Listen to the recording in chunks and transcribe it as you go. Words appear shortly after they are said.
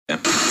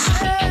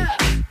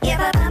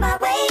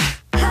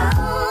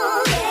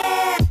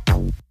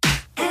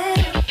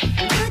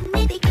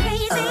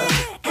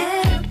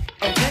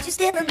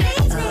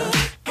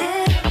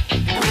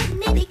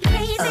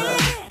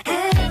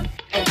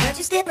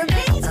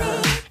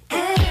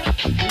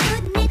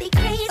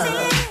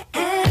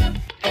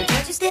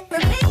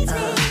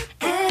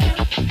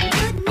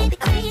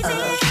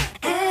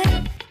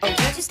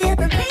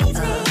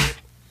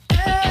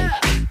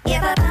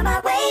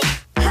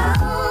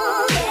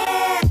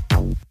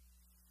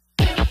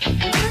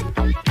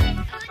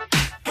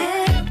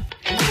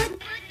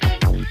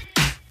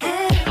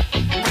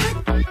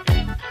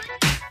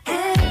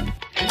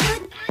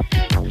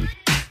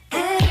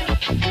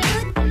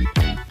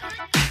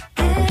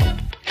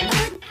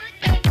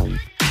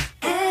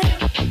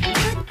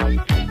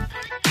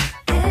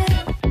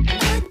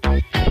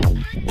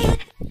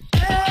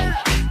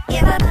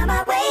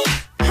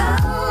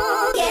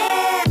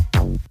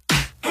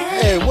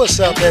what's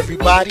up,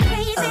 everybody?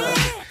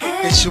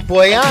 It's your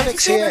boy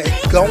Onyx here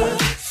at Going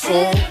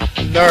Full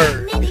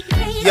Nerd.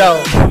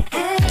 Yo,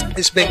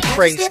 it's been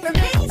crazy.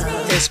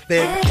 It's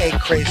been a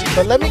crazy.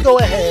 But let me go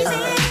ahead,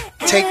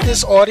 take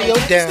this audio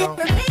down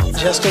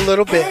just a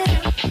little bit,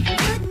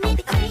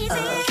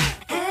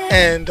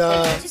 and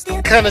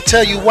kind of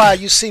tell you why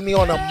you see me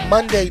on a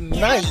Monday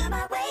night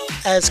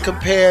as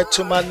compared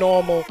to my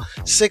normal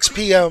 6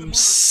 p.m.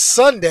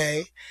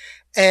 Sunday,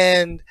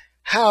 and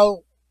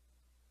how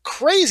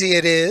crazy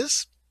it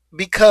is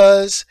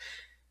because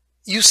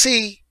you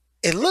see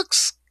it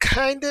looks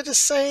kind of the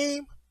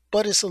same,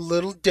 but it's a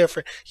little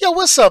different. Yo,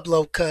 what's up,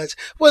 Low Cuts?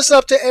 What's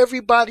up to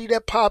everybody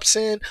that pops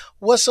in?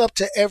 What's up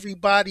to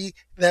everybody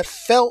that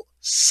felt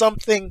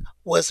something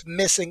was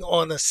missing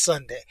on a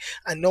Sunday?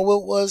 I know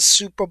it was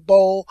Super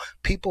Bowl.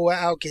 People were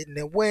out getting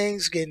their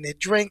wings, getting their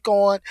drink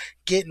on,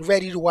 getting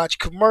ready to watch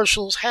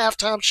commercials,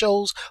 halftime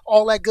shows,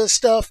 all that good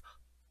stuff.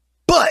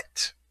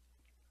 But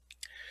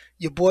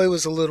your boy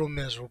was a little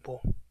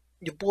miserable.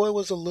 Your boy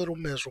was a little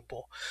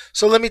miserable.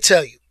 So let me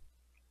tell you,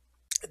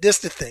 this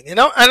is the thing. And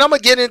I'm going to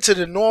get into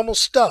the normal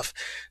stuff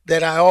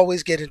that I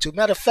always get into.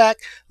 Matter of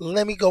fact,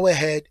 let me go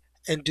ahead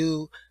and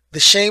do the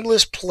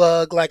shameless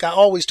plug like I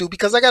always do,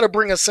 because I got to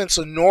bring a sense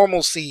of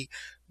normalcy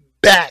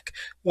back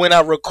when I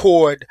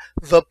record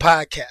the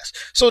podcast.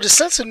 So the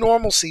sense of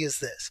normalcy is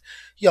this.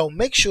 Yo,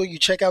 make sure you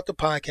check out the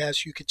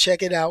podcast. You can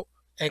check it out,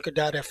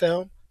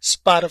 Anchor.fm,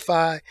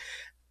 Spotify,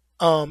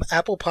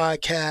 Apple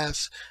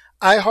Podcasts,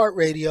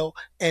 iHeartRadio,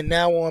 and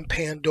now on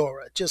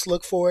Pandora. Just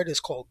look for it.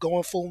 It's called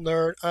Going Full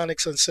Nerd,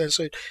 Onyx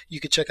Uncensored. You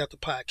can check out the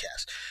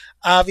podcast.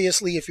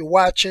 Obviously, if you're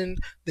watching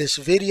this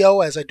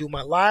video as I do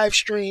my live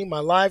stream, my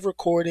live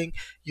recording,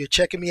 you're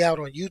checking me out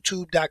on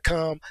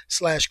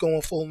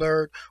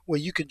youtube.com/goingfullnerd, where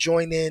you can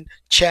join in,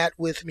 chat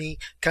with me,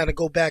 kind of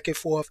go back and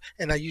forth,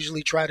 and I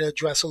usually try to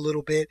address a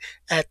little bit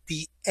at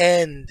the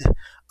end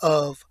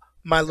of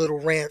my little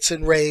rants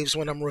and raves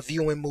when I'm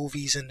reviewing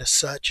movies and the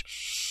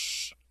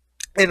such.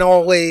 And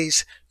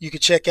always, you can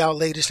check out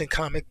latest in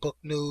comic book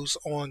news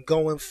on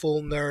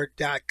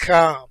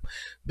goingfullnerd.com.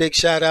 Big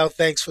shout out.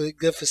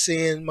 Good for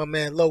seeing my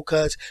man Low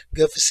Cuts.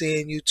 Good for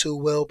seeing you too,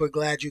 Wilbur.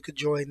 Glad you could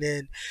join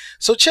in.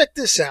 So check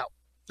this out.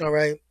 All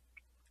right.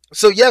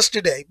 So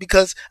yesterday,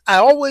 because I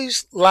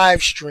always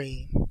live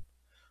stream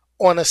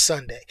on a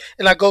Sunday,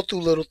 and I go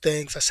through little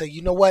things. I say,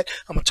 you know what?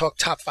 I'm gonna talk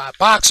top 5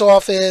 box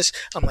office.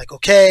 I'm like,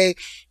 okay,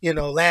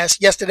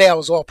 yesterday I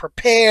was all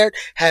prepared,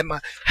 had my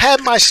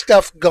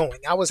stuff going.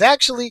 I was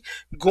actually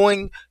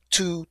going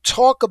to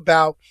talk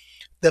about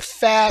the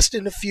Fast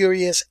and the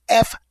Furious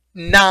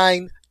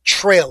F9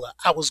 trailer.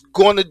 I was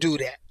going to do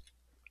that.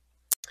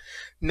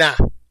 Nah,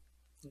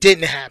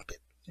 didn't happen.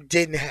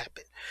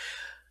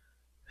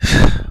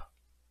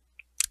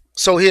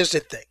 So here's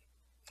the thing.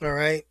 All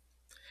right.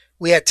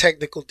 We had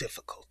technical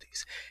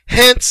difficulties.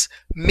 Hence,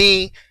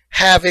 me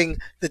having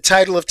the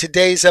title of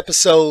today's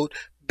episode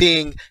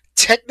being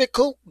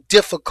Technical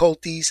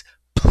Difficulties.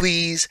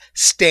 Please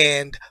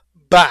stand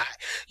by.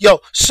 Yo,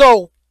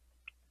 so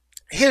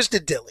here's the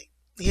deal.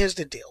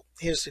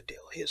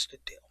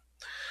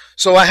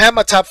 So I had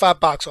my top 5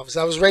 box office.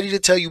 I was ready to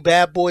tell you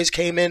Bad Boys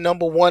came in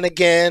number 1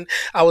 again.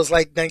 I was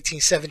like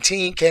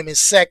 1917 came in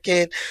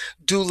 2nd.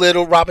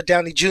 Doolittle, Robert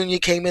Downey Jr.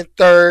 came in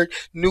 3rd.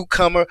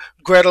 Newcomer,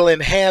 Gretel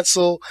and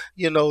Hansel,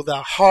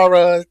 the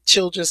horror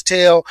children's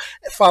tale,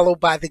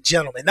 followed by The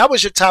Gentleman. That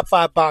was your top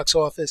 5 box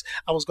office.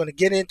 I was going to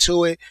get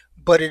into it,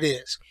 but it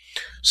is.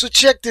 So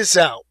check this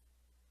out.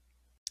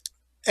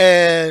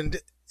 And,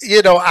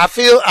 I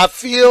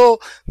feel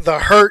the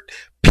hurt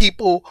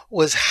people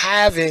was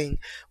having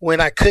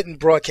when I couldn't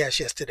broadcast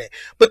yesterday.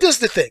 But this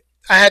is the thing.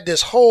 I had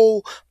this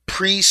whole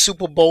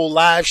pre-Super Bowl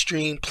live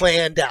stream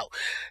planned out.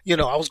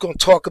 I was going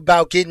to talk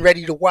about getting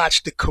ready to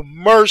watch the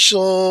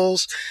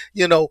commercials,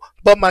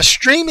 but my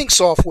streaming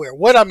software,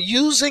 what I'm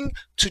using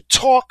to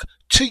talk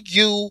to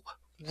you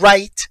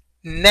right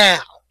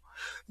now,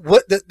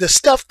 what the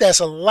stuff that's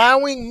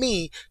allowing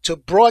me to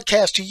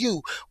broadcast to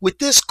you with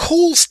this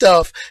cool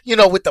stuff,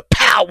 with the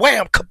pow,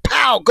 wham,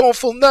 kapow, Going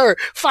Full Nerd.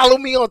 Follow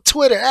me on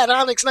Twitter at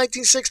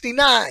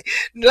Onyx1969.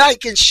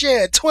 Like and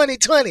share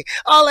 2020,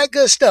 all that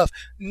good stuff.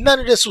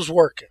 None of this was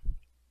working.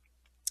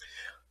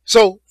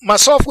 So my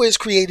software is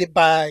created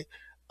by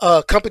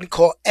a company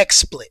called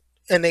XSplit,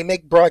 and they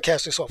make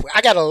broadcasting software.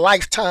 I got a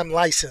lifetime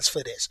license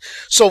for this.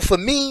 So for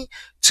me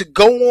to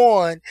go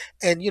on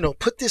and,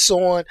 put this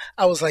on,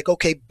 I was like,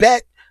 okay,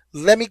 bet.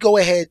 Let me go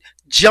ahead,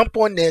 jump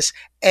on this,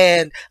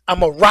 and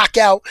I'm going to rock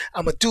out.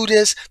 I'm going to do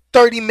this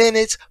 30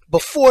 minutes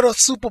before the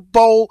Super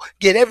Bowl,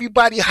 get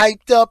everybody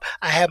hyped up.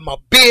 I had my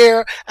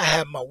beer. I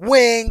had my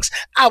wings.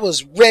 I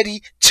was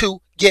ready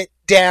to get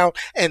down,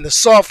 and the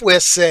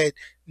software said,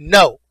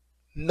 no,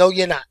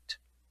 you're not.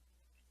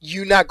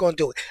 You're not going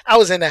to do it. I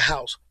was in the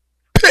house,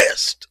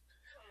 pissed,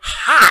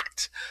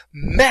 hot,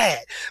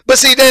 mad. But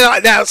see,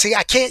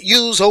 I can't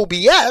use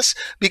OBS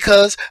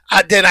because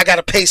then I got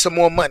to pay some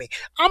more money.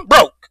 I'm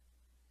broke.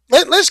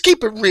 Let's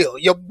keep it real.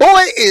 Your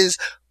boy is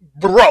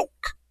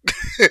broke.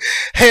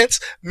 Hence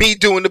me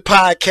doing the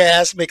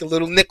podcast, making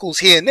little nickels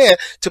here and there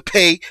to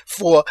pay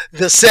for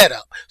the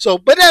setup. So,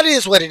 but that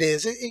is what it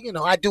is.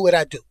 I do what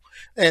I do.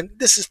 And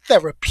this is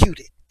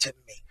therapeutic to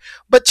me.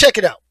 But check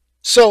it out.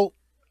 So,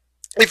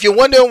 if you're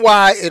wondering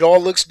why it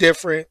all looks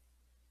different,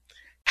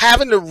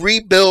 having to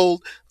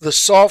rebuild the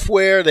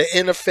software, the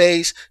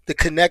interface, the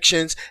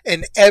connections,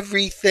 and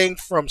everything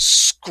from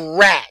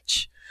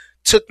scratch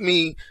took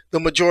me the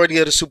majority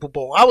of the Super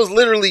Bowl. I was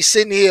literally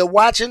sitting here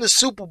watching the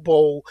Super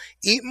Bowl,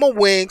 eating my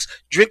wings,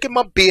 drinking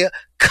my beer,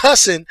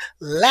 cussing,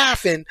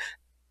 laughing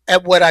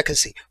at what I could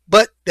see.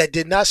 But that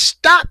did not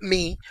stop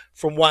me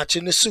from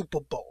watching the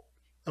Super Bowl.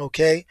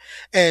 Okay?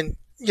 And,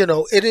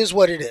 it is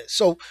what it is.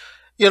 So,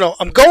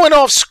 I'm going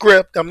off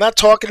script. I'm not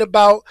talking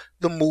about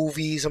the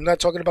movies. I'm not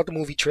talking about the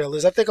movie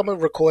trailers. I think I'm going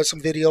to record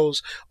some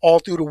videos all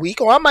through the week,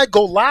 or I might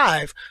go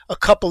live a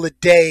couple of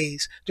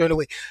days during the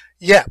week.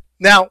 Yeah.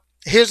 Now,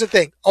 here's the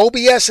thing.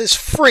 OBS is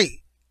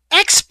free.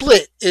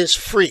 XSplit is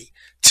free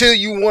till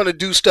you want to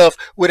do stuff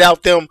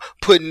without them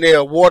putting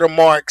their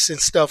watermarks and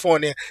stuff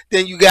on there.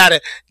 Then you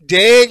gotta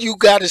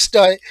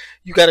start.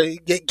 You gotta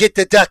get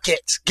the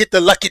ducats, get the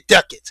lucky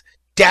ducats.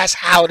 That's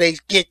how they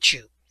get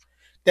you.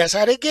 That's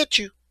how they get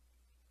you.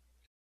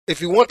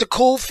 If you want the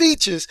cool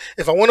features,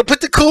 if I want to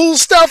put the cool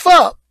stuff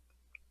up,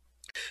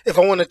 if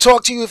I want to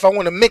talk to you, if I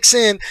want to mix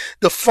in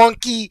the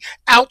funky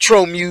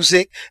outro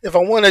music, if I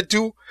want to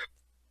do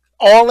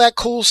all that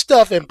cool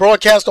stuff and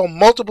broadcast on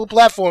multiple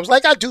platforms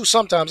like I do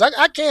sometimes.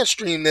 I can't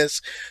stream this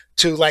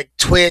to like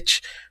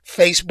Twitch,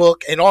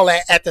 Facebook, and all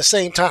that at the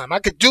same time. I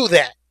could do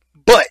that,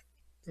 but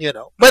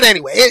But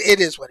anyway, it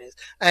is what it is.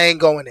 I ain't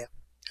going there.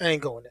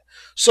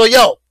 So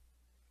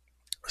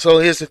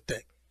here's the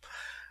thing.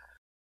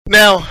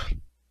 Now,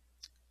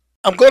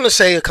 I'm going to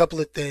say a couple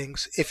of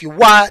things. If you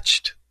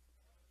watched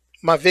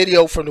my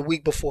video from the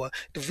week before,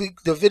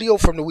 the video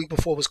from the week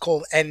before was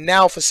called "And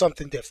Now for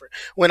Something Different,"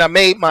 when I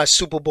made my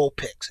Super Bowl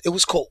picks. It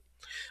was cool.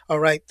 All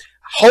right.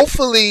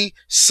 Hopefully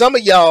some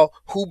of y'all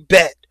who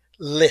bet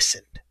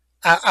listened.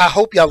 I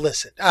hope y'all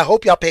listened. I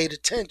hope y'all paid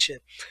attention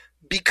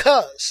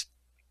because,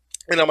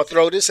 and I'm going to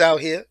throw this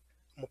out here.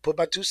 I'm going to put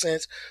my 2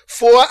 cents.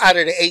 4 out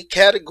of the 8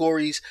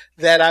 categories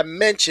that I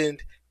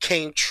mentioned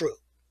came true.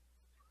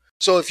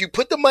 So if you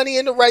put the money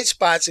in the right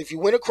spots, if you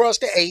went across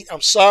the 8,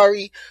 I'm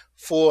sorry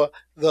for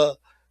the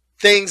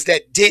things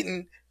that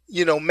didn't,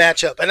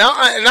 match up. And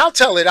I'll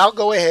tell it. I'll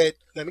go ahead.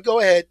 Let me go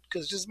ahead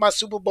because this is my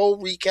Super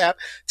Bowl recap.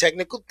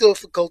 Technical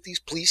difficulties.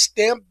 Please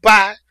stand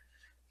by.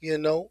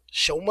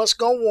 Show must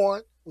go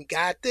on. We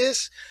got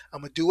this. I'm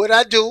going to do what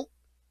I do.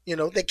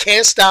 They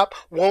can't stop,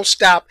 won't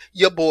stop.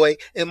 Your boy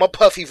in my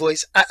puffy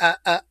voice.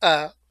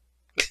 All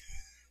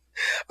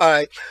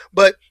right.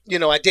 But,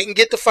 I didn't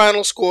get the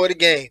final score of the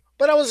game.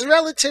 But I was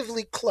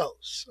relatively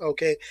close,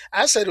 okay?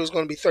 I said it was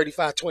going to be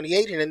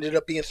 35-28 and ended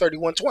up being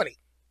 31-20.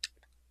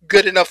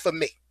 Good enough for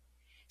me,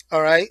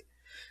 all right?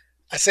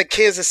 I said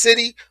Kansas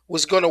City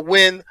was going to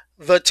win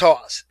the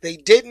toss. They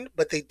didn't,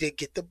 but they did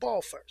get the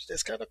ball first.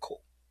 That's kind of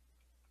cool,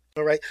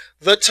 all right?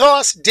 The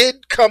toss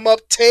did come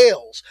up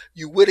tails.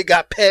 You would have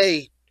got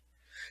paid.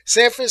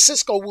 San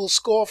Francisco will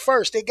score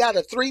first. They got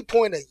a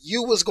 3-pointer.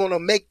 You was going to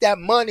make that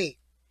money,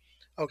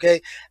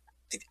 okay?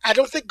 I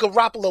don't think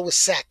Garoppolo was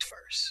sacked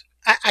first.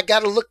 I got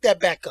to look that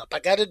back up. I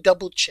got to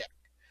double check.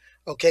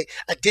 Okay.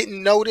 I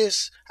didn't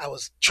notice. I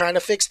was trying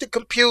to fix the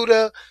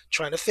computer,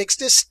 trying to fix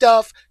this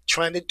stuff,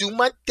 trying to do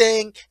my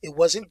thing. It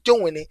wasn't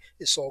doing it.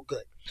 It's all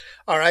good.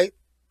 All right.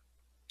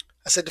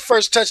 I said the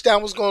first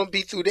touchdown was going to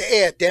be through the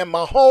air. Damn,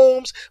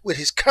 Mahomes with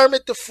his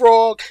Kermit the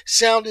Frog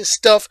sounding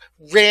stuff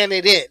ran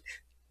it in.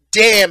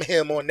 Damn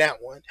him on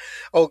that one.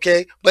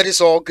 Okay. But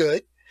it's all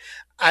good.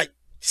 I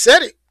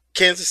said it.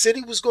 Kansas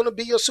City was going to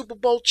be your Super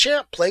Bowl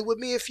champ. Play with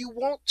me if you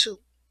want to.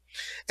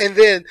 And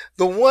then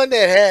the one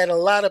that had a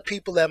lot of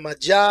people at my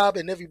job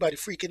and everybody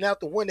freaking out,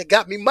 the one that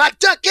got me my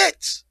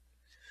ducats.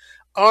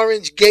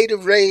 Orange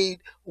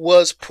Gatorade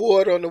was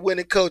poured on the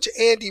winning coach.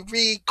 Andy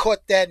Reid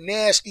caught that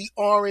nasty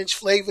orange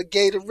flavor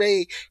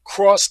Gatorade,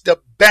 crossed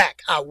the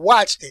back. I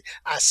watched it.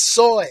 I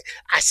saw it.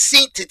 I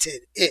seen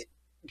it.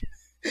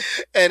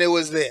 And it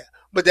was there.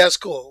 But that's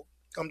cool.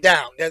 I'm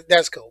down.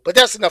 That's cool. But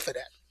that's enough of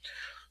that.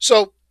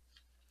 So,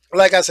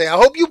 like I say, I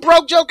hope you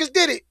broke jokers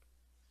did it.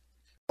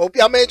 Hope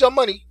y'all made your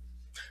money.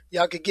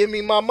 Y'all can give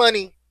me my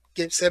money.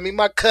 Send me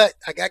my cut.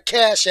 I got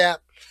Cash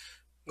App.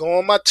 Go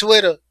on my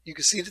Twitter. You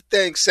can see the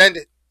thing. Send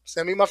it.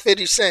 Send me my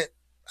 50 cents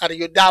out of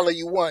your dollar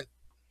you won.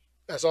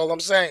 That's all I'm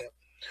saying.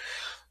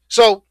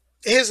 So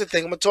here's the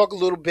thing. I'm going to talk a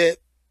little bit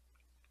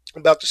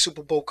about the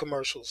Super Bowl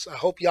commercials. I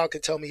hope y'all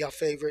can tell me your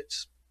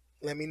favorites.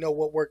 Let me know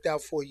what worked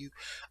out for you.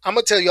 I'm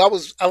going to tell you, I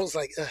was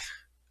like,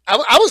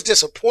 I was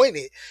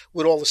disappointed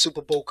with all the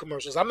Super Bowl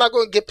commercials. I'm not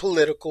going to get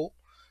political.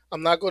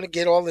 I'm not going to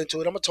get all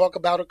into it. I'm going to talk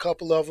about a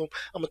couple of them.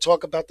 I'm going to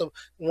talk about the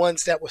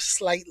ones that were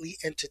slightly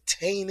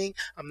entertaining.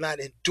 I'm not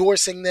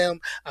endorsing them.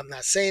 I'm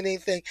not saying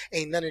anything.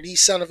 Ain't none of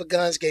these son of a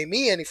guns gave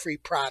me any free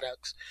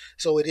products.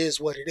 So it is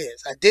what it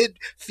is. I did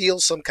feel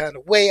some kind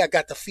of way. I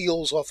got the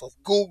feels off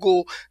of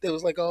Google. They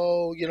was like,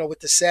 oh, with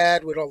the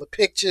sad, with all the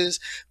pictures.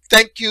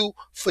 Thank you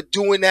for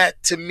doing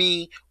that to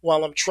me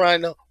while I'm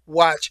trying to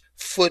watch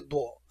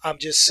football. I'm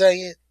just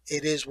saying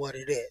it is what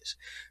it is.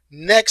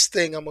 Next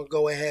thing I'm going to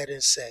go ahead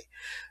and say,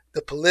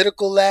 the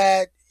political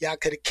lad, y'all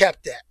could have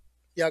kept that.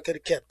 Y'all could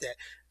have kept that.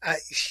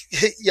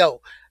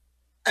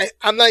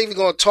 I'm not even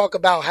going to talk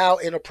about how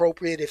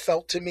inappropriate it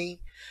felt to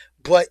me,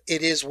 but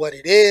it is what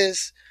it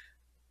is.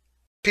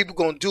 People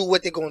going to do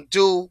what they're going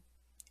to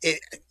do.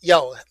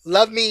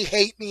 Love me,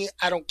 hate me,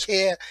 I don't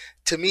care.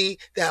 To me,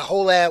 that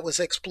whole ad was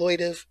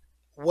exploitive.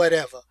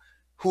 Whatever.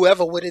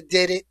 Whoever would have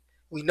did it,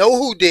 we know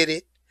who did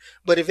it.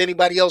 But if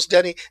anybody else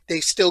done it, they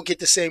still get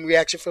the same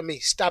reaction from me.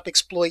 Stop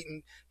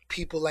exploiting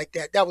people like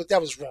that. That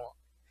was wrong.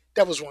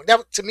 That was wrong.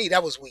 To me,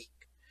 that was weak.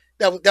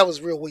 That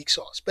was real weak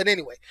sauce. But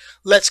anyway,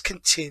 let's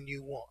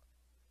continue on.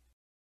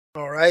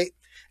 All right,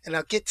 and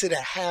I'll get to the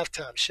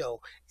halftime show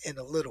in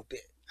a little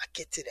bit. I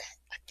get to that.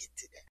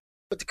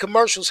 But the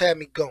commercials had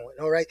me going.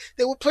 All right,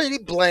 they were pretty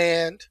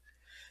bland.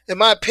 In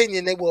my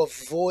opinion, they were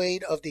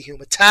void of the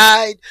humor.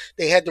 Tide,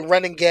 they had the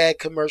running gag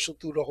commercial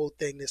through the whole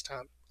thing this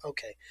time.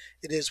 Okay,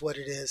 it is what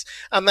it is.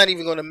 I'm not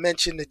even going to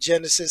mention the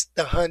Genesis,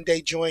 the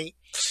Hyundai joint.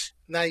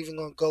 Not even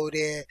going to go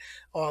there,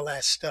 all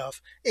that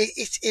stuff.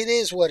 It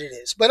is what it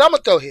is. But I'm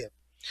going to throw here.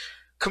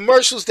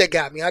 Commercials that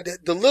got me.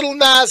 The Little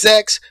Nas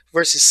X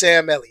versus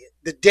Sam Elliott.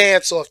 The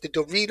dance-off, the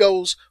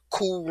Doritos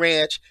Cool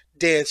Ranch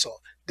dance-off.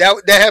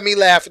 That had me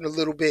laughing a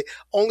little bit,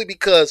 only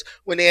because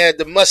when they had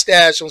the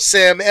mustache on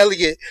Sam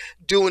Elliott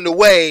doing the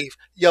wave,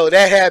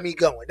 that had me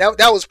going.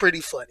 That was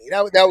pretty funny.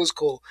 That was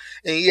cool,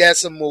 and he had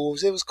some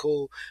moves. It was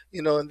cool,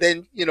 And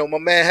then my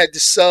man had the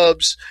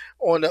subs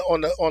on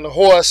the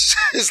horse.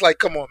 It's like,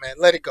 come on, man,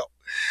 let it go.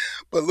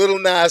 But Little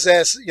Nas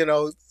X,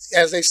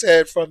 as they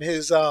said from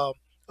his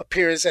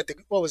appearance at the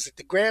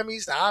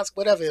Grammys, the Oscars,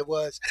 whatever it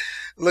was,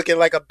 looking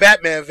like a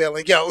Batman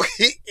villain.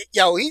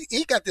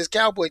 He got this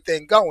cowboy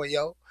thing going,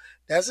 yo.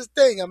 That's his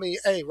thing. I mean,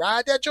 hey,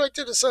 ride that joint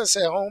to the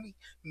sunset, homie.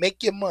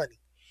 Make your money.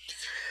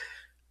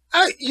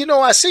 I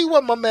see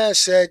what my man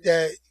said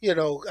that,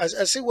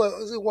 I see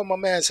what my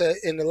man said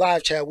in the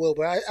live chat, Will,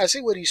 but I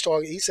see what he's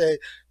talking. He said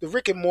the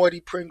Rick and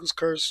Morty Pringles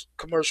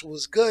commercial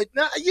was good.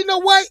 Now, you know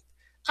what?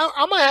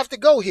 I might have to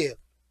go here.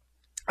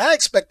 I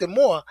expected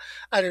more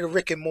out of the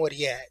Rick and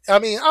Morty ad. I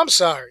mean, I'm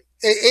sorry.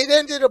 It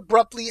ended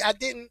abruptly.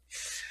 It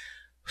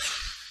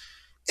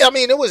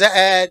was an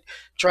ad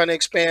trying to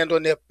expand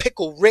on their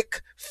Pickle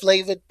Rick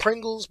flavored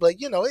Pringles, but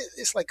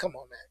it's like, come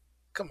on, man.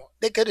 Come on.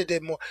 They could have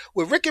did more.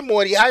 With Rick and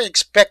Morty, I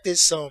expected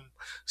some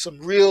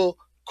real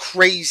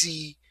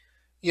crazy,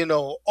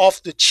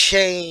 off the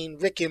chain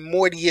Rick and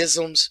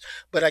Mortyisms,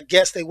 but I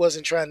guess they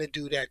wasn't trying to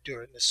do that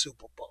during the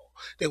Super Bowl.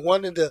 They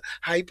wanted to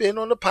hype in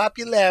on the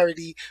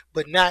popularity,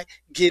 but not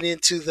get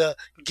into the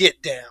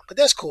get down. But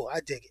that's cool. I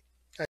dig it.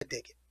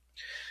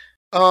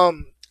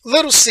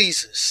 Little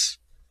Caesars.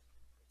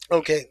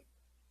 Okay.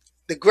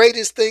 The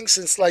greatest thing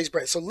since sliced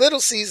bread. So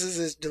Little Caesars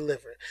is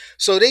delivering.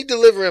 So they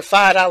delivering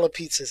 $5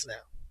 pizzas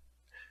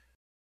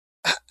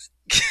now.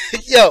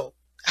 Yo,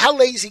 how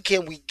lazy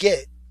can we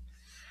get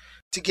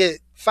to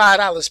get $5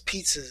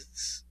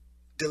 pizzas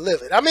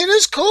delivered? I mean,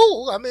 it's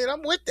cool. I mean,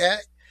 I'm with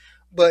that.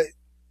 But,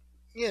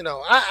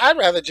 I'd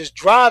rather just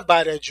drive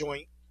by that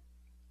joint.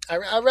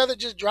 I'd rather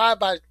just drive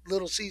by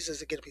Little Caesars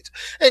to get a pizza.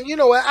 And you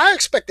know what? I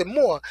expected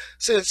more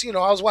since, I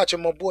was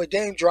watching my boy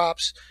Dame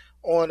Drops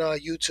on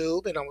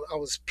YouTube, and I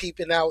was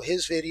peeping out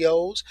his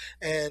videos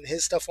and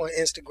his stuff on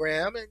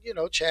Instagram,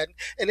 and chatting,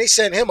 and they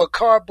sent him a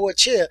cardboard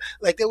chair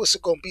like there was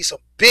going to be some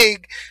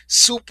big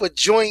super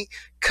joint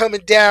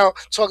coming down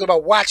talking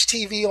about watch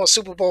TV on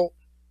Super Bowl.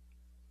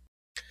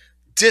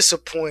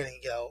 Disappointing,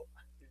 yo.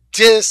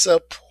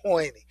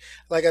 Disappointing.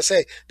 Like I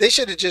say, they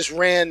should have just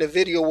ran the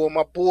video with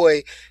my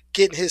boy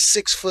getting his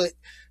 6-foot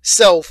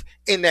self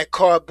in that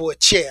cardboard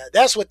chair.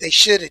 That's what they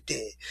should have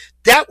did.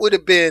 That would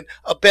have been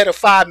a better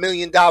 $5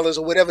 million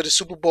or whatever the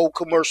Super Bowl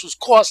commercials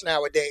cost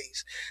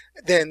nowadays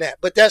than that.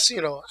 But that's,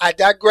 I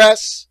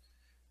digress.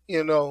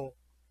 It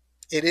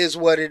is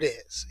what it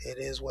is. It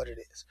is what it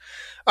is.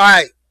 All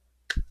right.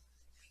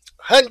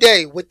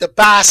 Hyundai with the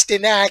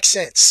Boston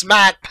accent.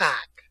 Smart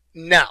Pack.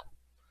 No.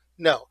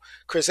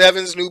 Chris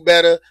Evans knew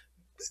better.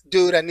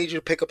 Dude, I need you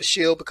to pick up a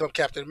shield, become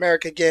Captain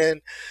America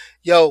again.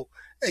 Yo.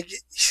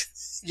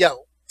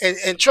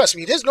 And trust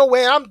me, there's no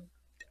way I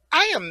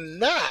am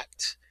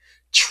not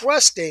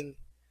trusting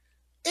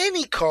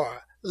any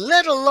car,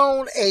 let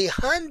alone a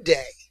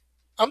Hyundai.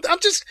 I'm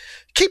just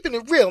keeping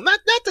it real. Not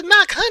to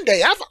knock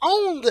Hyundai. I've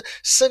owned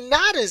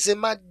Sonatas in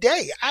my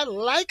day. I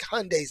like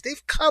Hyundais.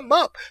 They've come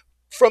up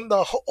from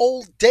the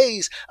old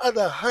days of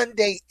the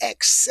Hyundai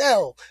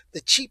Excel,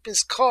 the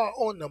cheapest car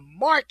on the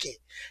market.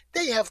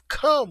 They have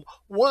come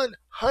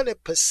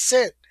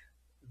 100%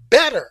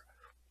 better.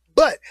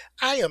 But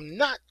I am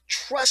not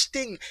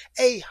trusting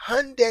a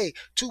Hyundai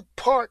to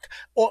park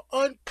or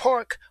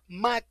unpark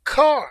my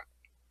car.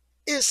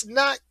 It's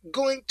not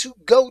going to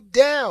go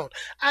down.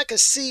 I can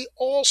see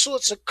all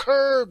sorts of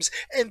curbs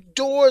and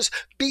doors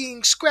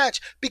being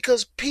scratched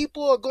because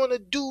people are going to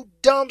do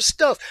dumb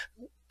stuff.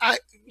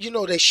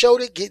 They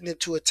showed it getting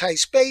into a tight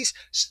space.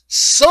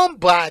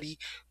 Somebody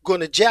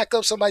going to jack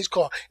up somebody's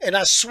car. And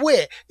I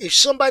swear, if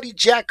somebody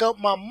jack up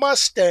my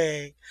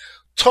Mustang,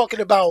 talking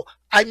about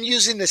I'm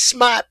using the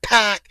smart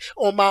pack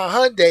on my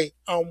Hyundai,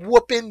 I'm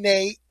whooping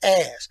they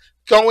ass.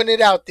 Throwing it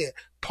out there.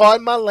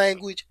 Pardon my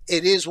language.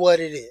 It is what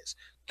it is.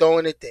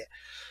 Throwing it there.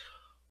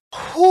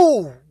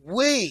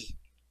 Whoo-wee.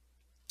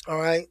 All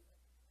right.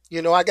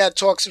 I got to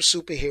talk some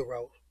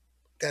superhero.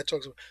 Got to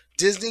talk some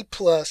Disney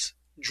Plus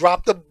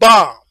dropped the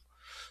bomb.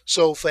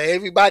 So for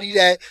everybody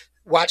that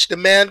watched The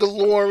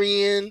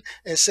Mandalorian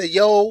and say,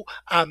 yo,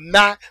 I'm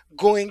not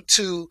going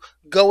to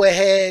go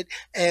ahead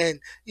and,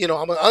 I'm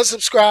going to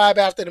unsubscribe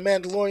after The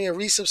Mandalorian,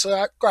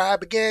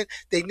 resubscribe again.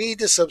 They need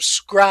to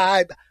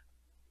subscribe,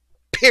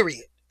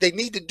 period. They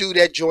need to do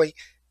that joint,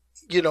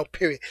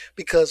 period.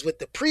 Because with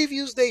the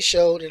previews they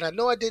showed, and I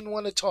know I didn't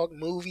want to talk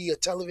movie or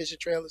television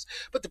trailers,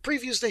 but the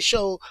previews they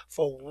showed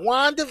for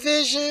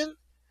WandaVision,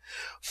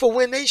 for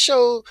when they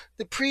showed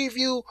the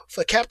preview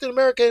for Captain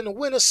America and the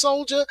Winter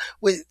Soldier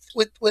with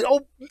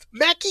old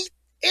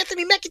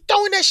Anthony Mackie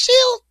throwing that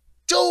shield,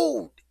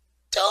 dude,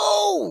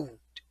 come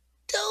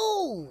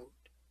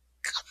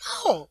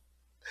on.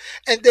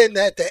 And then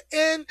at the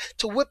end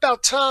to whip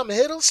out Tom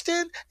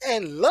Hiddleston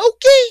and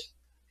Loki,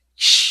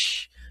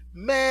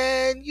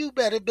 man, you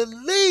better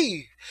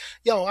believe.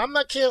 Yo, I'm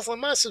not canceling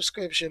my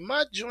subscription.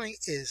 My joint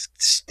is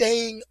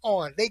staying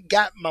on. They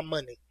got my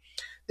money.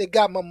 They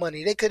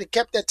could have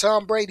kept that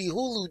Tom Brady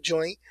Hulu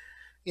joint.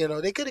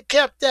 They could have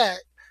kept that.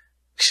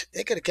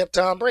 They could have kept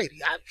Tom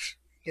Brady.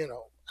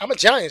 I'm a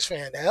Giants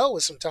fan. The hell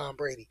with some Tom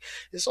Brady.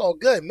 It's all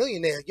good.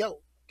 Millionaire, yo.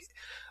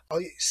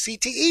 Oh,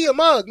 CTE a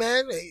mug,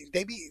 man.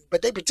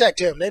 But they protect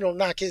him. They don't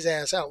knock his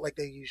ass out like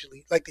they used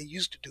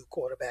to do.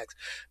 Quarterbacks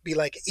be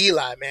like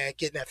Eli, man,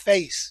 getting that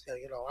face.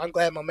 I'm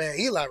glad my man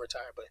Eli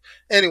retired. But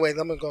anyway,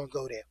 I'm gonna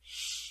go there.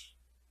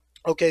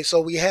 Okay, so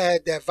we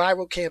had that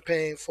viral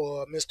campaign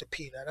for Mr.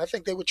 Peanut. I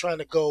think they were trying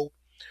to go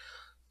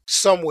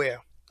somewhere.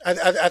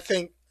 I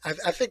think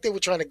they were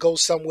trying to go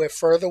somewhere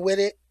further with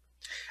it.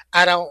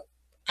 I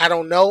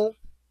don't know.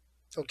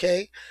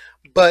 Okay,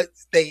 but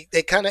they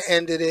kind of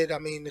ended it. I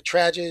mean, the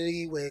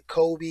tragedy with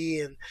Kobe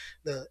and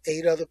the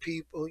 8 other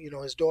people,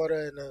 his daughter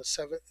and the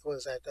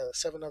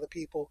 7 other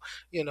people.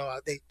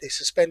 They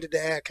suspended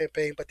the ad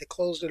campaign, but they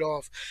closed it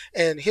off.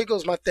 And here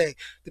goes my thing: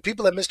 the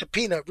people at Mr.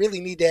 Peanut really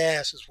need their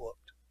asses whooped.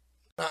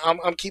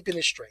 I'm keeping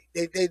it straight.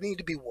 They need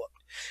to be whooped.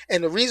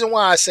 And the reason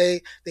why I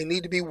say they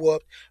need to be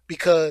whooped,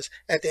 because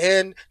at the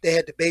end, they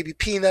had the baby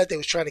Peanut. They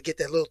was trying to get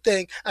that little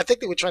thing. I think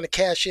they were trying to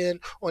cash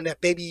in on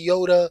that baby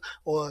Yoda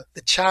or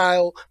the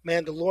child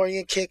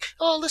Mandalorian kick.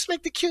 Oh, let's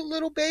make the cute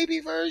little baby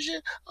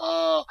version.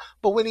 Oh,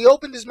 but when he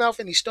opened his mouth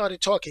and he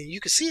started talking, you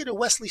could see it in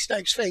Wesley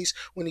Snipes' face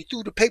when he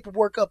threw the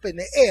paperwork up in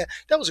the air.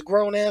 That was a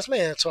grown-ass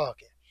man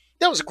talking.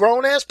 That was a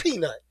grown-ass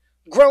Peanut.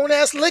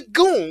 Grown-ass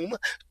legume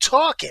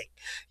talking.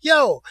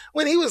 Yo,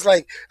 when he was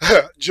like,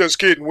 just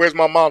kidding, where's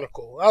my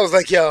monocle? I was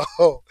like, yo,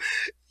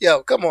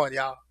 come on,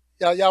 y'all.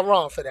 Y'all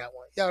wrong for that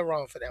one. Y'all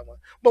wrong for that one.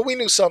 But we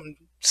knew something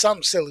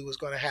silly was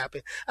going to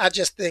happen. I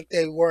just think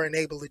they weren't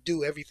able to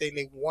do everything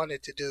they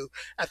wanted to do.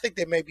 I think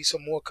there may be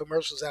some more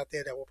commercials out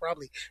there that were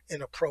probably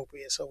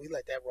inappropriate. So we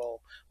let that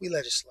roll. We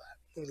let it slide.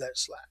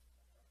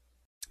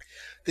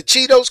 The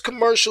Cheetos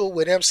commercial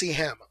with MC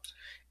Hammer.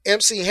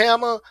 MC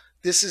Hammer,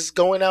 this is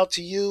going out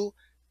to you.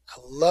 I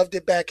loved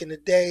it back in the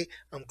day.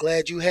 I'm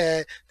glad you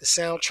had the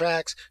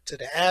soundtracks to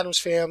the Addams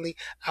Family.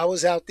 I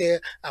was out there.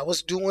 I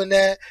was doing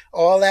that,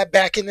 all that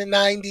back in the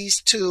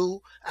 90s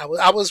too. I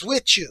was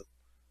with you.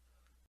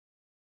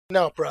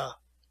 No, bro.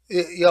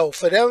 Yo,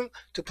 for them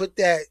to put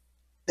that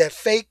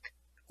fake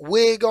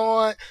wig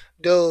on,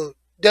 dude,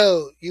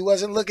 you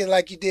wasn't looking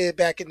like you did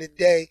back in the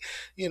day.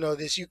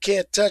 This you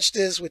can't touch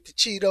this with the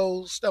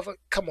Cheetos stuff.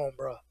 Come on,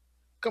 bro.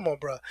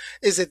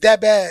 Is it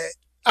that bad?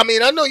 I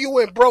mean, I know you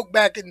went broke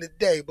back in the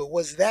day, but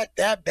was that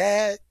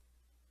bad?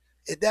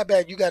 Is that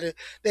bad?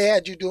 They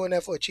had you doing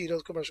that for a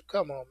Cheetos commercial.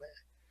 Come on,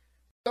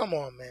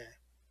 man.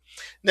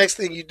 Next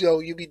thing you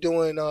do, you be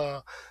doing,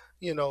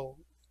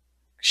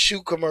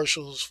 shoe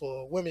commercials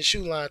for women's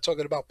shoe line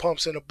talking about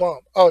pumps and a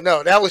bump. Oh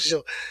no, that was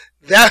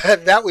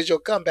your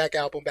comeback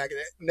album back in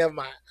that. Never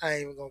mind. I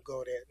ain't even gonna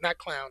go there. Not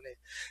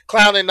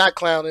clowning, not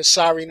clowning.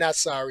 Sorry, not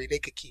sorry. They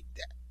could keep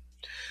that.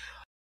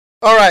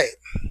 All right.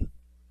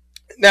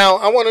 Now,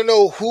 I want to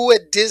know who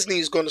at Disney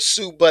is going to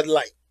sue Bud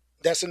Light.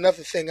 That's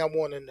another thing I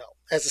want to know.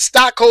 As a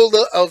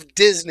stockholder of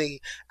Disney,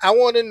 I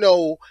want to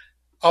know,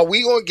 are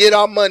we going to get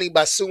our money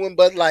by suing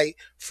Bud Light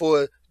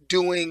for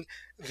doing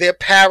their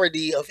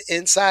parody of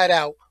Inside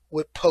Out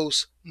with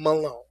Post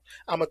Malone?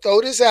 I'm going to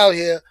throw this out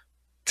here.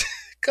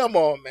 Come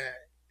on, man.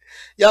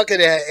 Y'all could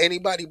have had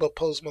anybody but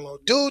Post Malone.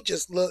 Dude,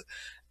 just look.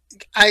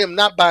 I am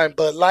not buying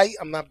Bud Light.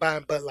 I'm not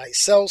buying Bud Light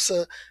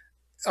Seltzer.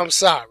 I'm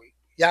sorry.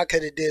 Y'all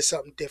could have did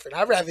something different.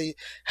 I'd rather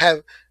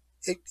have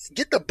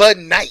get the Bud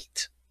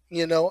Knight.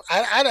 You know,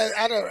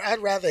 I'd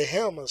rather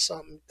him or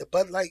something. The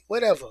Bud Light,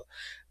 whatever.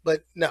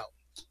 But no,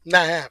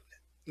 not happening.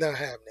 Not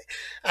happening.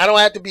 I don't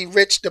have to be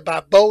rich to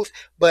buy both,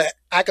 but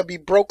I could be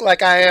broke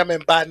like I am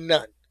and buy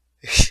none.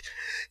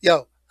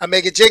 Yo, I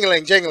make it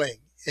jingling, jingling,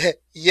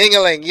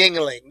 yingling,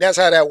 yingling. That's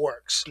how that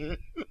works.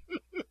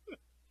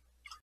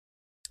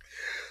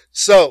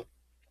 So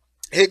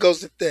here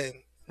goes the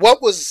thing.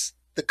 What was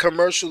the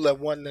commercial that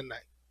won the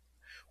night?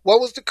 What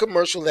was the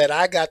commercial that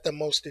I got the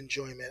most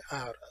enjoyment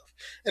out of?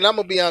 And I'm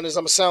gonna be honest,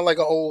 I'm gonna sound like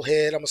an old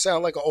head, I'm gonna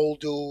sound like an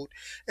old dude,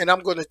 and I'm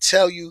gonna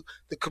tell you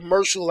the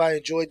commercial I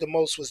enjoyed the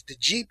most was the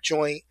Jeep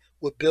joint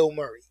with Bill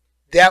Murray.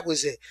 That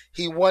was it.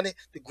 He won it.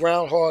 The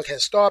groundhog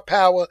had star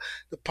power.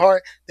 The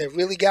part that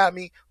really got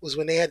me was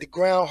when they had the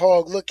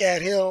groundhog look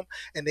at him,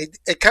 and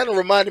it kind of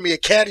reminded me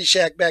of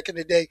Caddyshack back in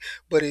the day.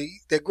 But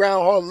the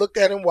groundhog looked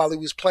at him while he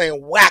was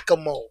playing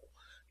whack-a-mole.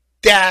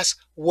 That's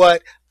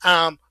what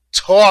I'm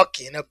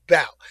talking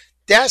about.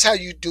 That's how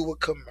you do a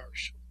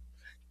commercial.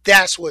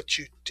 That's what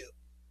you do.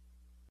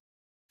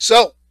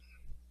 So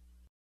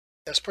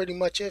that's pretty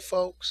much it,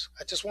 folks.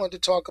 I just wanted to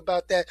talk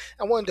about that.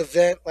 I wanted to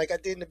vent like I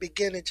did in the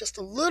beginning, just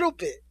a little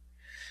bit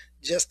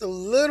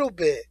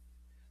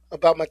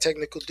about my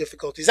technical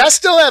difficulties. I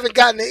still haven't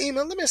gotten an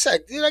email. Let me say,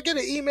 did I get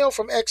an email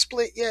from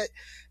XSplit yet?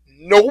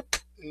 Nope,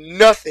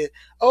 nothing.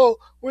 Oh,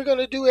 we're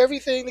gonna do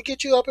everything to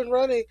get you up and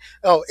running.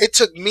 Oh, it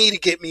took me to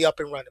get me up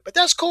and running, but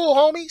that's cool,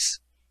 homies.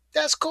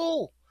 That's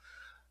cool.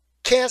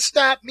 Can't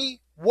stop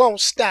me,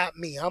 won't stop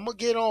me. I'm going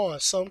to get on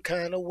some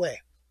kind of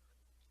way.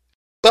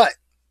 But,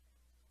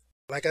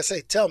 like I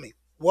say, tell me,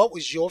 what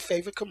was your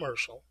favorite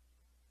commercial?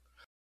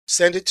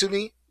 Send it to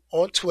me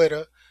on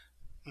Twitter.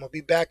 I'm going to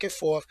be back and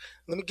forth.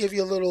 Let me give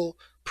you a little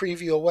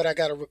preview of what I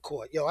got to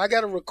record. Yo, I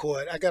got to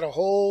record. I got a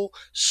whole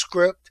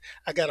script.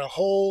 I got a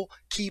whole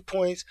key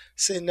points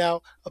sitting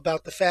out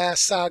about the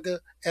Fast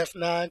Saga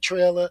F9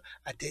 trailer.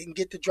 I didn't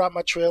get to drop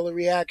my trailer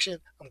reaction.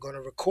 I'm going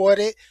to record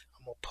it.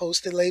 I'm going to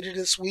post it later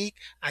this week.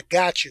 I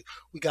got you.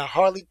 We got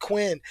Harley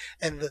Quinn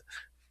and the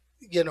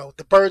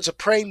Birds of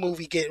Prey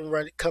movie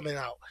coming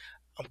out.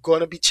 I'm going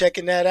to be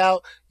checking that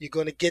out. You're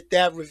going to get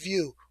that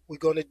review. We're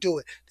going to do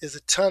it. There's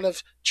a ton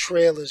of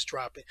trailers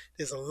dropping.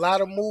 There's a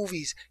lot of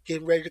movies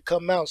getting ready to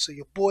come out. So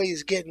your boy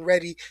is getting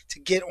ready to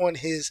get on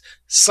his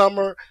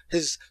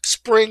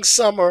spring,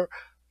 summer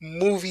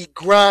movie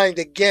grind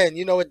again.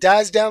 You know, it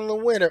dies down in the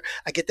winter.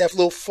 I get that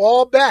little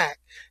fall back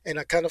and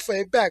I kind of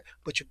fade back.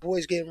 But your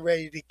boy's getting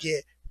ready to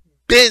get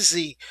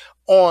busy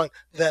on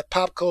that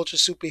pop culture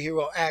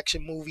superhero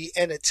action movie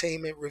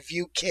entertainment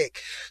review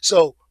kick.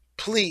 So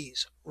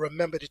please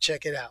remember to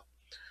check it out.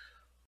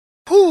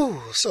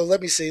 Whew. So let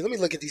me see. Let me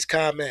look at these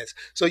comments.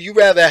 So you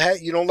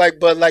don't like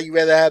Bud Light, you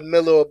rather have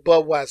Miller or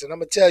Budweiser. And I'm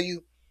gonna tell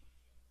you,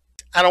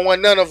 I don't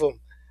want none of them.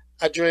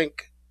 I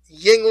drink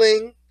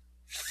Yuengling,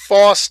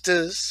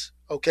 Foster's.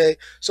 Okay.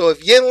 So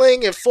if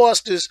Yuengling and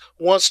Foster's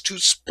wants to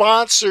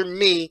sponsor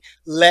me,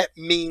 let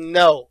me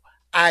know.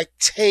 I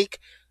take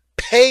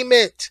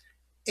payment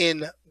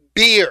in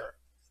beer.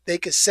 They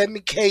could send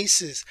me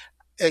cases.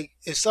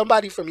 If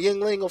somebody from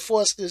Yuengling or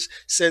Foster's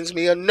sends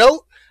me a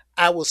note,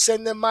 I will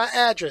send them my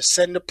address,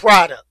 send the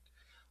product.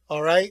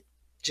 All right?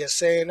 Just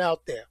saying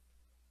out there.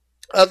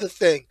 Other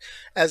thing,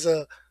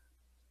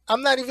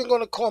 I'm not even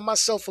going to call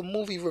myself a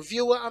movie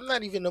reviewer. I'm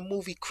not even a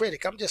movie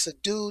critic. I'm just a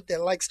dude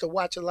that likes to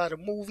watch a lot of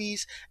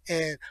movies.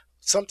 And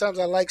sometimes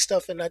I like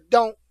stuff and I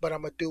don't, but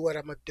I'm going to do what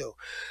I'm going to do.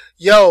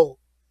 Yo,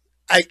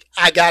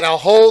 I got a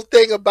whole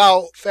thing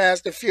about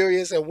Fast and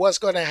Furious and what's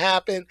going to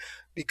happen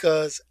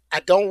because I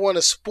don't want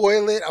to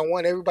spoil it. I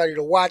want everybody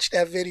to watch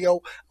that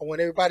video. I want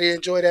everybody to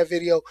enjoy that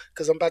video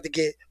because I'm about to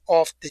get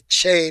off the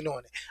chain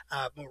on it.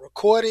 I'm going to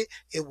record it.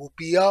 It will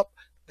be up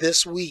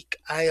this week.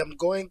 I am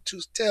going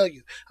to tell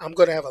you, I'm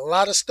going to have a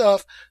lot of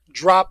stuff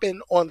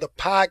dropping on the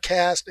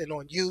podcast and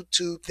on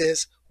YouTube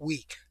this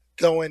week.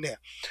 Go in there.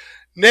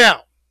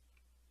 Now,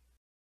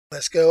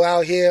 let's go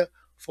out here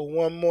for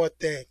one more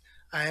thing.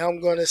 I am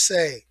going to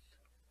say,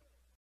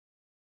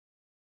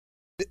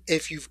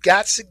 if you've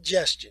got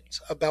suggestions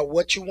about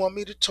what you want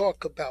me to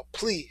talk about,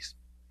 please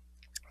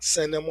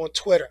send them on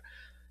Twitter.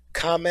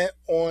 Comment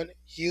on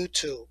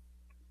YouTube.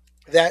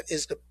 That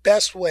is the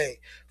best way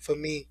for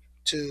me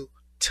to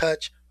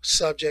touch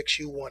subjects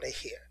you want to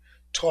hear.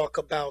 Talk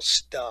about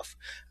stuff.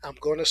 I'm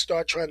going to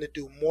start trying to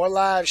do more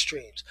live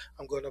streams.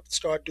 I'm going to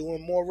start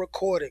doing more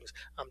recordings.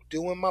 I'm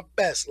doing my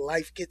best.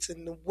 Life gets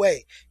in the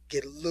way.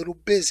 Get a little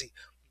busy.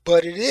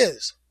 But it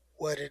is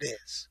what it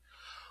is.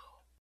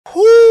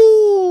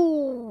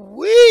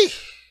 Whoo-wee!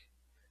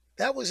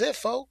 That was it,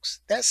 folks.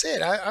 That's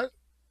it.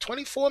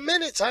 24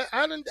 minutes. I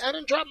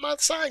didn't drop my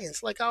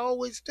science like I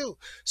always do.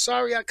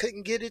 Sorry I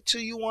couldn't get it to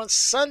you on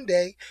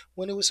Sunday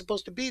when it was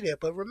supposed to be there.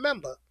 But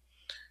remember,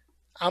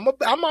 I'm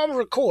gonna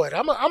record.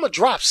 I'm gonna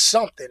drop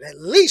something at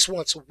least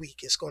once a week.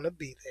 It's gonna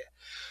be there.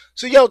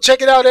 So yo,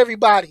 check it out,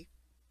 everybody.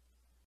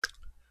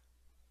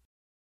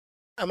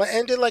 I'm gonna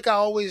end it like I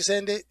always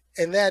end it,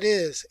 and that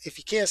is, if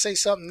you can't say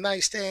something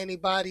nice to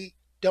anybody,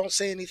 don't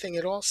say anything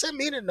at all, send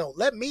me the note.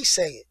 Let me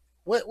say it.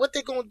 What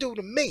they gonna do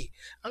to me?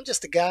 I'm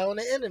just a guy on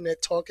the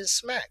internet talking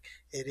smack.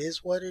 It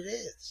is what it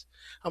is.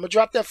 I'm gonna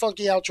drop that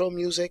funky outro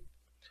music.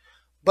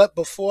 But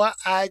before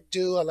I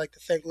do, I'd like to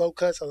thank Low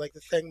Cuts. I'd like to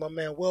thank my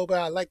man Wilbur.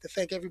 I'd like to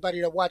thank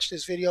everybody that watched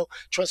this video.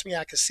 Trust me,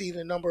 I can see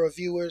the number of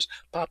viewers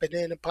pop it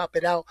in and pop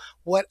it out.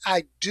 What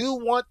I do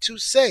want to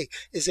say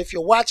is if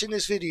you're watching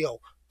this video,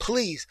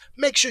 please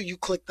make sure you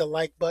click the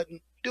like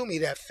button. Do me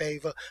that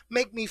favor.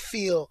 Make me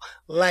feel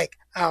like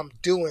I'm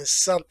doing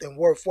something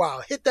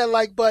worthwhile. Hit that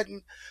like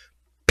button.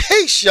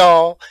 Peace,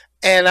 y'all.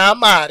 And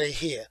I'm out of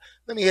here.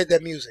 Let me hit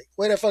that music.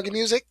 Where that fucking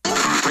music?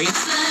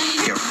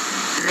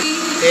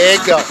 There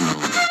you go.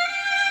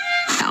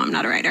 No, I'm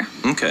not a writer.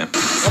 Okay.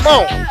 Come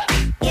on.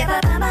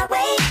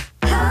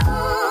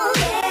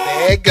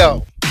 There you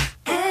go.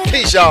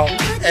 Peace, y'all.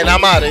 And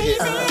I'm out of here.